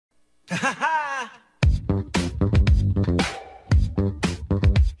And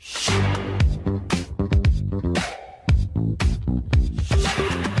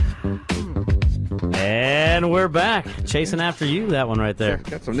we're back. Chasing After You, that one right there.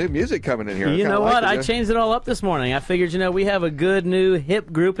 Got some new music coming in here. You know like what? I changed it all up this morning. I figured, we have a good new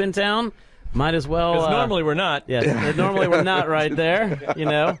hip group in town. Might as well. Because normally we're not. Yeah, normally we're not right there,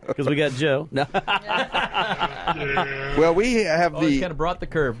 because we got Joe. No. Well, we have the kind of brought the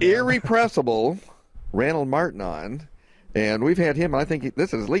curve irrepressible Randall Martin on, and we've had him. I think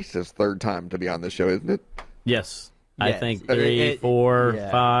this is at least his third time to be on this show, isn't it? Yes. I think 3, 4,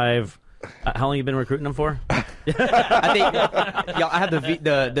 5. How long you been recruiting them for? I think I have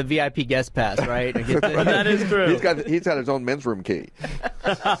the VIP guest pass, right? That is true. He's got his own men's room key.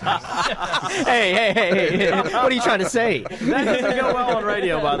 Hey! What are you trying to say? That doesn't go well on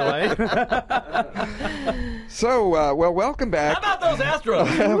radio, by the way. So, welcome back. How about those Astros?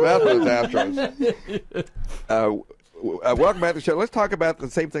 Welcome back to the show. Let's talk about the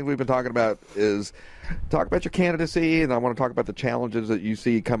same thing we've been talking about. Talk about your candidacy, and I want to talk about the challenges that you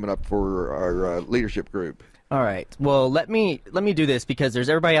see coming up for our leadership group. All right. Well, let me do this because there's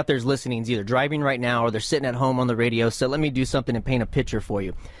everybody out there is listening, is either driving right now or they're sitting at home on the radio. So let me do something and paint a picture for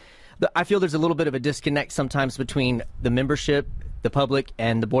you. I feel there's a little bit of a disconnect sometimes between the membership, the public,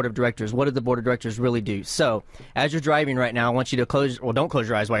 and the board of directors. What do the board of directors really do? So, as you're driving right now, I want you to don't close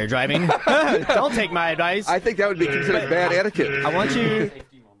your eyes while you're driving. Don't take my advice. I think that would be considered bad etiquette. I want you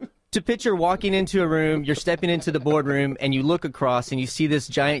to picture walking into a room, you're stepping into the boardroom, and you look across and you see this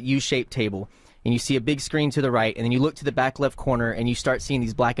giant U-shaped table, and you see a big screen to the right, and then you look to the back left corner and you start seeing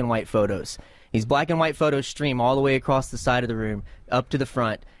these black and white photos. These black and white photos stream all the way across the side of the room, up to the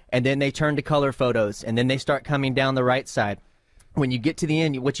front, and then they turn to color photos, and then they start coming down the right side. When you get to the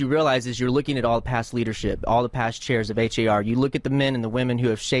end, what you realize is you're looking at all the past leadership, all the past chairs of HAR. You look at the men and the women who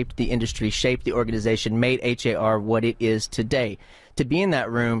have shaped the industry, shaped the organization, made HAR what it is today. To be in that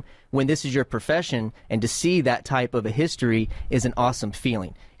room when this is your profession and to see that type of a history is an awesome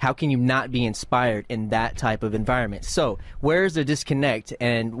feeling. How can you not be inspired in that type of environment? So where's the disconnect,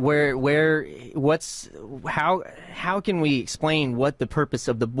 and how can we explain what the purpose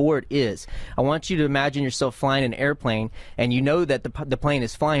of the board is? I want you to imagine yourself flying an airplane, and you know that the plane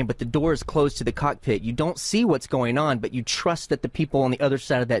is flying, but the door is closed to the cockpit. You don't see what's going on, but you trust that the people on the other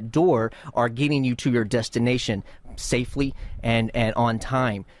side of that door are getting you to your destination safely and on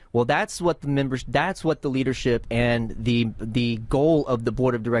time. Well, that's what the leadership and the goal of the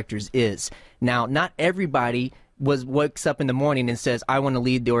board of directors is. Now, not everybody wakes up in the morning and says, I want to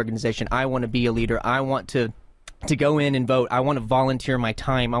lead the organization, I want to be a leader, I want to go in and vote, I want to volunteer my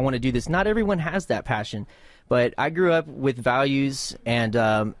time, I want to do this. Not everyone has that passion. But I grew up with values, and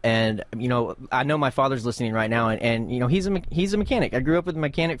I know my father's listening right now, and he's a mechanic. I grew up with a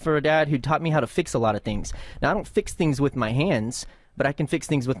mechanic for a dad who taught me how to fix a lot of things. Now, I don't fix things with my hands, but I can fix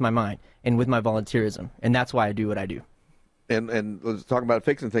things with my mind and with my volunteerism, and that's why I do what I do. And let's talk about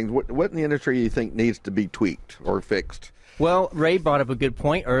fixing things. What in the industry do you think needs to be tweaked or fixed? Well, Ray brought up a good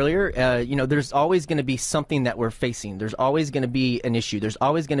point earlier. There's always going to be something that we're facing. There's always going to be an issue. There's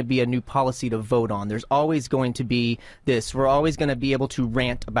always going to be a new policy to vote on. There's always going to be this. We're always going to be able to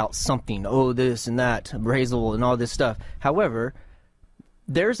rant about something. Oh, this and that, appraisal and all this stuff. However,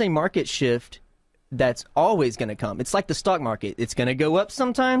 there's a market shift that's always going to come. It's like the stock market. It's going to go up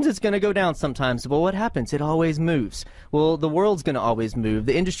sometimes, it's going to go down sometimes. But what happens? It always moves. Well, the world's going to always move.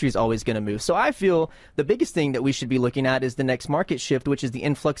 The industry is always going to move. So I feel the biggest thing that we should be looking at is the next market shift, which is the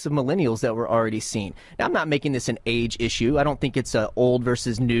influx of millennials that we're already seeing. Now, I'm not making this an age issue. I don't think it's old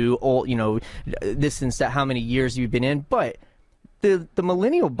versus new, this and that, how many years you've been in, but the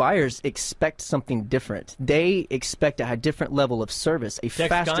millennial buyers expect something different. They expect a different level of service, a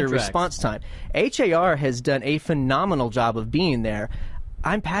faster response time. HAR has done a phenomenal job of being there.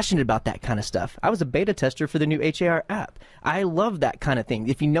 I'm passionate about that kind of stuff. I was a beta tester for the new HAR app. I love that kind of thing.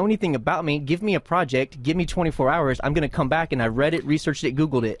 If you know anything about me, give me a project, give me 24 hours. I'm going to come back, and I read it, researched it,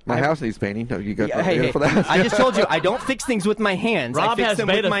 Googled it. My house needs painting. No, you got for that. I just told you, I don't fix things with my hands. Rob I fix has them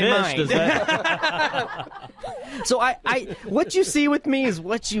beta with my fish, mind. So what you see with me is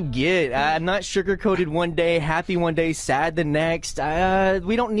what you get. I'm not sugar-coated one day, happy one day, sad the next.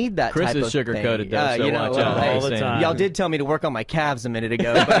 We don't need that Chris type is of sugar-coated, thing. though, so watch out. All the time. Y'all did tell me to work on my calves a minute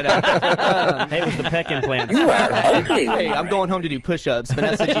ago. But, hey, it was the peck implant. You are ugly. Hey, I'm going home to do push-ups.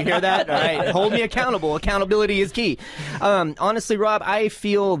 Vanessa, did you hear that? All right, hold me accountable. Accountability is key. Honestly, Rob, I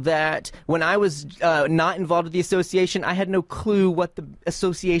feel that when I was not involved with the association, I had no clue what the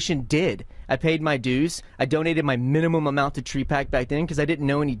association did. I paid my dues. I donated my minimum amount to Tree Pack back then because I didn't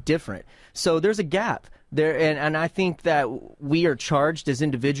know any different. So there's a gap. And I think that we are charged as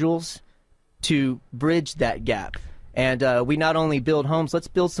individuals to bridge that gap. And we not only build homes, let's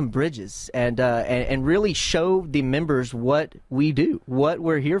build some bridges and really show the members what we do, what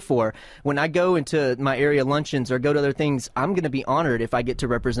we're here for. When I go into my area luncheons or go to other things, I'm going to be honored if I get to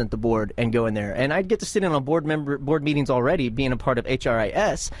represent the board and go in there. And I get to sit in on board meetings already, being a part of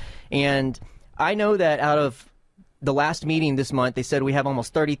HRIS. And I know that out of the last meeting this month, they said we have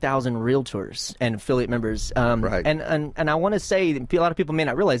almost 30,000 realtors and affiliate members. Right. And I want to say, a lot of people may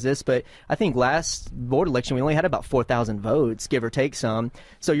not realize this, but I think last board election we only had about 4,000 votes, give or take some.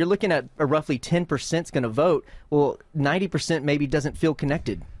 So you're looking at roughly 10% is going to vote. Well, 90% maybe doesn't feel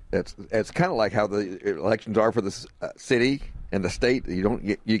connected. It's kind of like how the elections are for the city and the state. You don't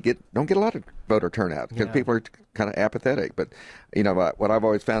get a lot of voter turnout because people are kind of apathetic. But what I've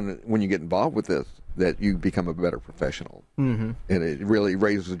always found that when you get involved with this, that you become a better professional, and it really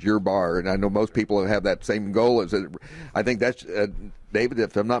raises your bar. And I know most people have that same goal. As I think that's David,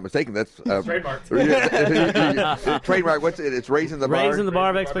 if I'm not mistaken, that's trademark. Trademark. What's it? It's raising the bar. Raising the bar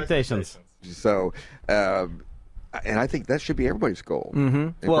of expectations. So. And I think that should be everybody's goal. Mm-hmm.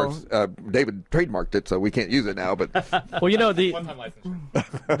 Of course, David trademarked it, so we can't use it now. But Well, the One-time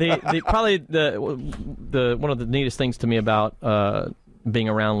license. probably the one of the neatest things to me about being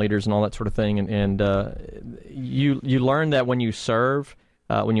around leaders and all that sort of thing, and you learn that when you serve,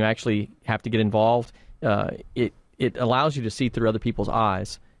 when you actually have to get involved, it allows you to see through other people's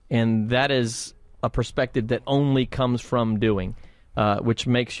eyes, and that is a perspective that only comes from doing. Which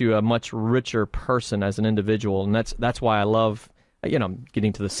makes you a much richer person as an individual, and that's why I love, I'm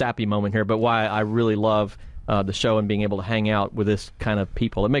getting to the sappy moment here, but why I really love the show and being able to hang out with this kind of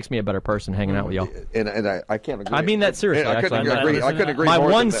people. It makes me a better person hanging out with y'all. And I can't agree. I mean that seriously. I couldn't agree. I couldn't agree My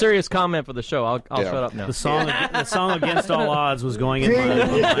more one than that. serious comment for the show. I'll shut up now. The song Against All Odds was going in my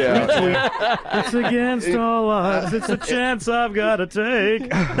Yeah. It's against all odds. It's a chance I've got to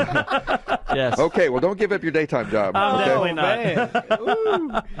take. Yes. Okay, well, don't give up your daytime job. I'm okay? definitely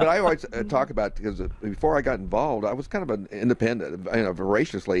not. But I always talk about, because before I got involved, I was kind of an independent,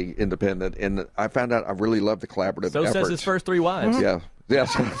 voraciously independent, and I found out I really love the collaborative So effort. says his first three wives. Yeah.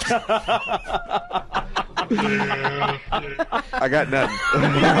 Yes. I got nothing.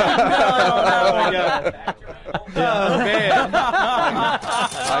 Oh, man.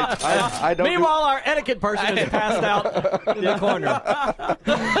 I don't. Meanwhile, our etiquette person is passed out in the corner.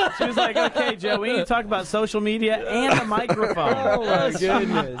 She was like, okay, Joe, we need to talk about social media and the microphone. Oh, my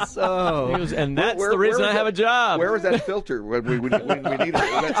goodness. Oh. And that's Where- the reason where I was have a job. Where was that filter when we need it?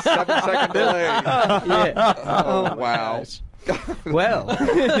 That 7-second delay. Yeah. Oh, wow. Well,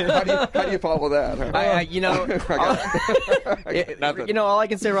 How do you follow that? Nothing. all I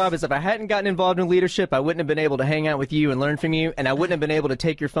can say, Rob, is if I hadn't gotten involved in leadership, I wouldn't have been able to hang out with you and learn from you, and I wouldn't have been able to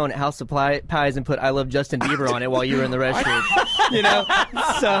take your phone at House of Pies and put "I love Justin Bieber" on it while you were in the restroom.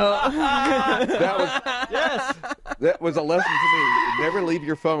 So that was a lesson to me. Never leave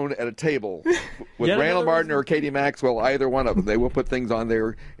your phone at a table with Yet Randall another Martin or Katie Maxwell, either one of them. They will put things on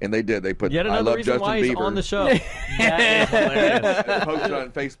there, and they did. They put Yet "I another love reason Justin why he's Bieber" on the show. That is hilarious. Post it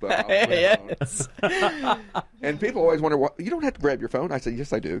on Facebook. yes. And people always wonder, you don't have to grab your phone. I said,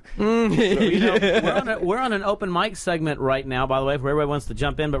 yes, I do. We're on an open mic segment right now, by the way, if everybody wants to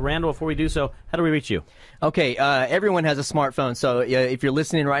jump in. But Randall, before we do so, how do we reach you? Okay, everyone has a smartphone, so if you're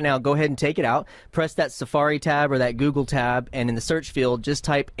listening right now, go ahead and take it out. Press that Safari tab or that Google tab, and in the search field, just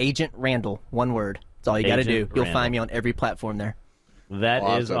type Agent Randall, one word. That's all you got to do. Agent You'll Randall.9 me on every platform there.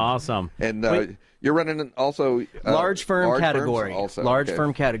 That is awesome. And you're running also Large firm category. firms also. Large Okay.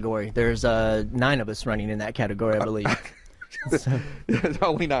 firm category. There's 9 of us running in that category, I believe.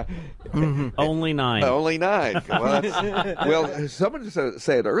 Only 9. Only 9. Only 9. Well, someone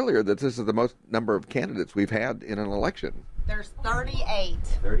said earlier that this is the most number of candidates we've had in an election. There's 38.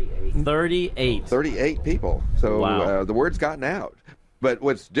 38. 38 people. So Wow. the word's gotten out. But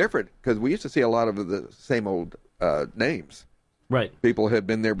what's different, because we used to see a lot of the same old names. Right. People have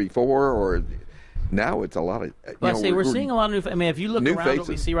been there before, or now it's a lot of. Well, we're seeing a lot of new. I mean, if you look new around, what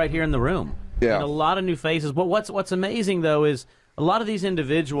we faces. see right here in the room, Yeah. and a lot of new faces. But what's amazing though is a lot of these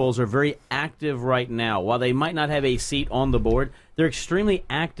individuals are very active right now. While they might not have a seat on the board, they're extremely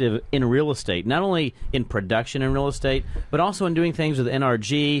active in real estate. Not only in production in real estate, but also in doing things with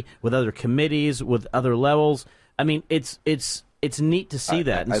NRG, with other committees, with other levels. I mean, it's neat to see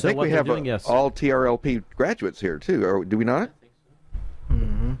that. And I so think what we they're have doing, yes. all TRLP graduates here too, or do we not?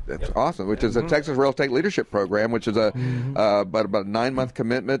 That's awesome. Which is a Texas Real Estate Leadership Program, which is about a 9-month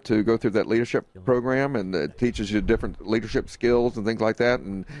commitment to go through that leadership program, and it teaches you different leadership skills and things like that.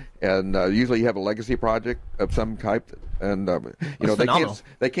 And usually you have a legacy project of some type and you know phenomenal.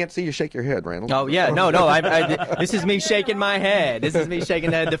 they can't see you shake your head, Randall. Oh yeah, no. This is me shaking my head. This is me shaking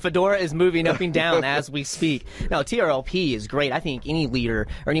the head. The fedora is moving up and down as we speak. Now, TRLP is great. I think any leader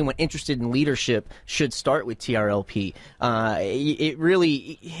or anyone interested in leadership should start with TRLP. It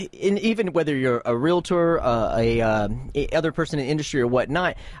really, even whether you're a realtor, a other person in the industry or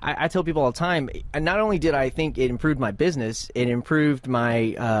whatnot, I tell people all the time. Not only did I think it improved my business, it improved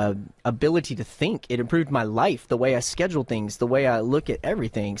my ability to think. It improved my life, the way I schedule things, the way I look at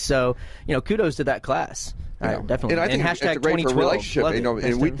everything. So, kudos to that class. Definitely. And I think hashtag it's a great 2012. relationship. Love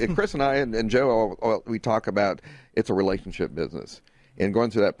it. And Chris and I and Joe, we talk about it's a relationship business. And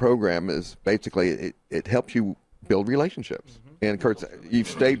going through that program is basically it helps you build relationships. Mm-hmm. And of course, you've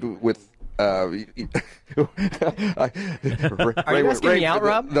stayed with. Are you asking me out,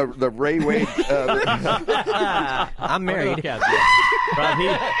 Rob? The Ray Wade. I'm married. He's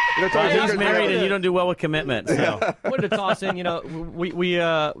married, and you don't do well with commitment. So. Wanted to toss in, we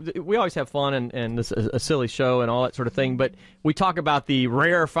always have fun and this is a silly show and all that sort of thing, but we talk about the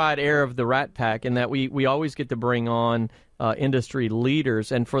rarefied air of the Rat Pack, and that we always get to bring on industry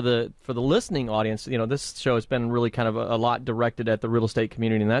leaders. And for the listening audience, this show has been really kind of a lot directed at the real estate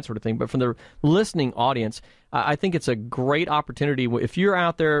community and that sort of thing. But for the listening audience, I think it's a great opportunity. If you're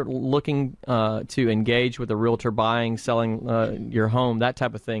out there looking to engage with a realtor, buying, selling your home, that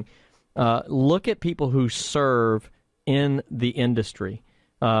type of thing, look at people who serve in the industry.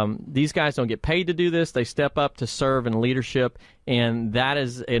 These guys don't get paid to do this. They step up to serve in leadership, and that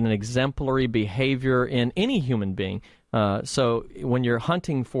is an exemplary behavior in any human being. So when you're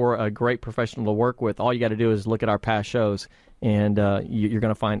hunting for a great professional to work with, all you got to do is look at our past shows, and you're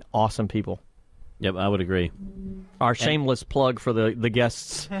going to find awesome people. Yep, I would agree. Our shameless plug for the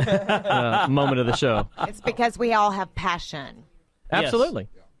guests moment of the show. It's because we all have passion. Absolutely.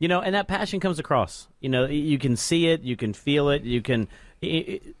 Yes. And that passion comes across. You can see it, you can feel it, you can...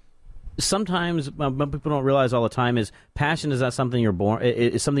 sometimes people don't realize all the time is passion is not something you're born.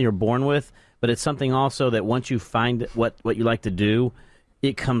 It's something you're born with, but it's something also that once you find what you like to do,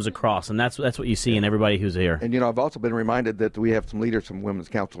 it comes across, and that's what you see in everybody who's here. And I've also been reminded that we have some leaders from Women's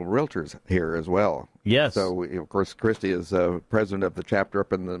Council of Realtors here as well. Yes. So of course Christy is president of the chapter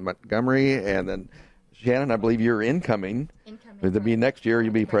up in the Montgomery, and then Shannon, I believe you're incoming. It'll be next year.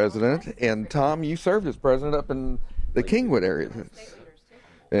 You'll be president, and Tom, you served as president up in the Kingwood area.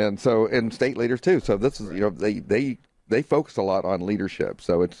 And state leaders too. So this is, they focus a lot on leadership.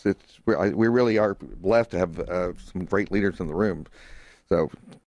 So we really are blessed to have some great leaders in the room. So